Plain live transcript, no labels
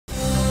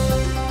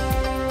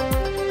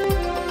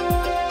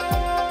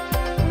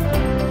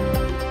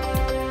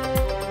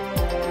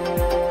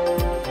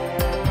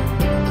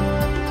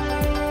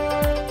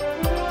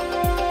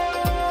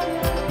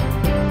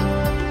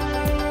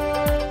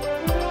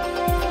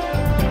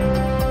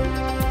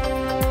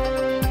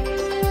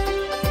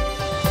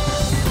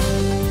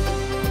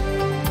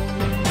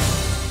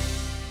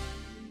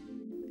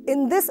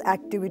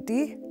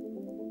activity,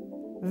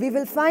 we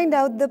will find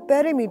out the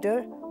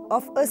perimeter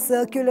of a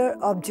circular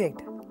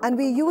object, and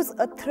we use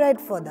a thread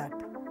for that.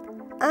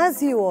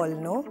 As you all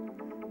know,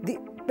 the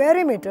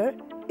perimeter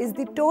is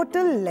the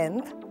total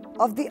length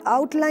of the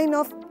outline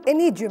of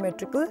any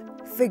geometrical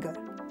figure,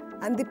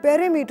 and the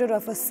perimeter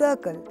of a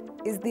circle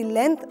is the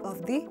length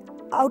of the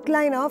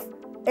outline of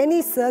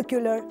any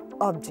circular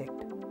object.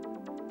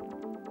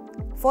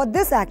 For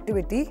this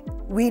activity,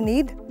 we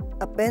need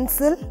a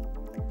pencil,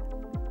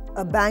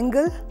 a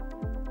bangle,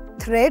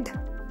 thread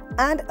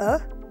and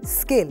a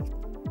scale.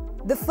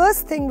 The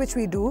first thing which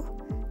we do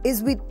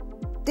is we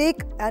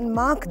take and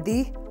mark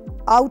the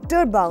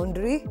outer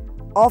boundary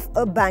of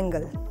a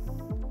bangle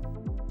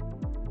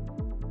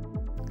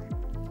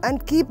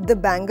and keep the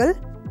bangle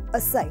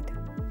aside.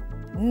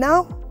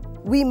 Now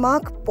we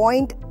mark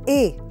point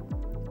A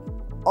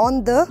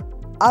on the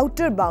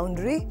outer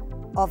boundary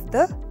of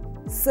the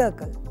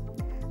circle,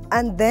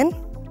 and then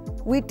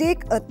we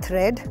take a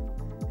thread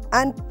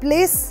and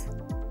place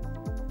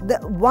the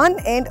one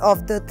end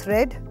of the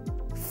thread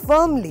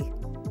firmly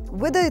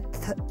with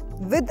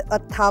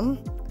a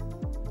thumb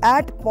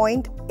at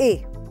point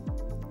A.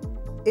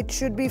 It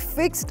should be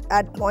fixed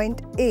at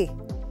point A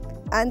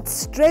and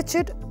stretch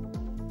it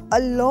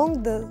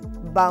along the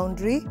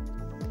boundary.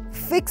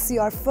 Fix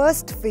your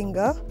first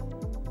finger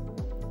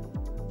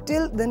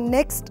till the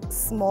next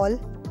small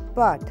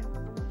part.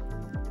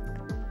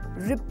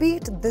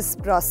 Repeat this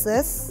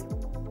process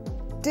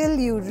till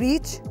you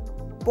reach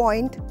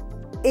point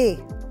A.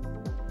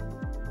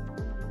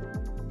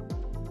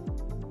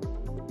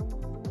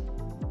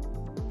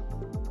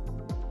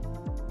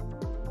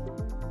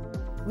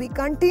 We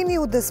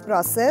continue this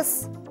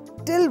process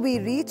till we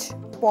reach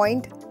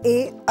point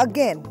A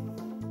again.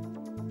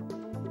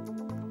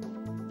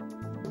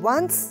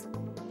 Once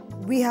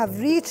we have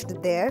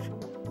reached there,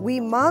 we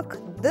mark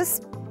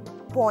this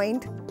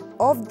point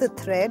of the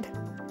thread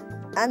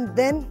and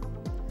then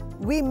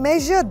we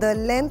measure the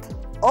length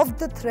of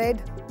the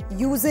thread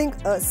using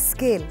a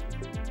scale.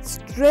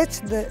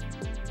 Stretch the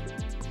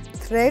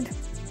thread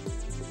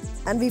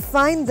and we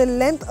find the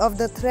length of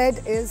the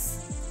thread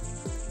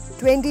is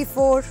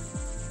 24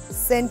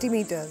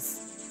 centimeters.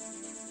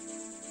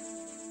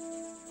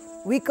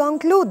 We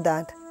conclude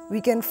that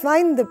we can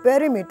find the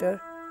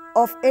perimeter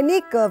of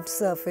any curved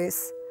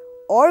surface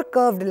or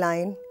curved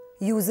line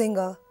using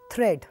a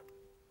thread.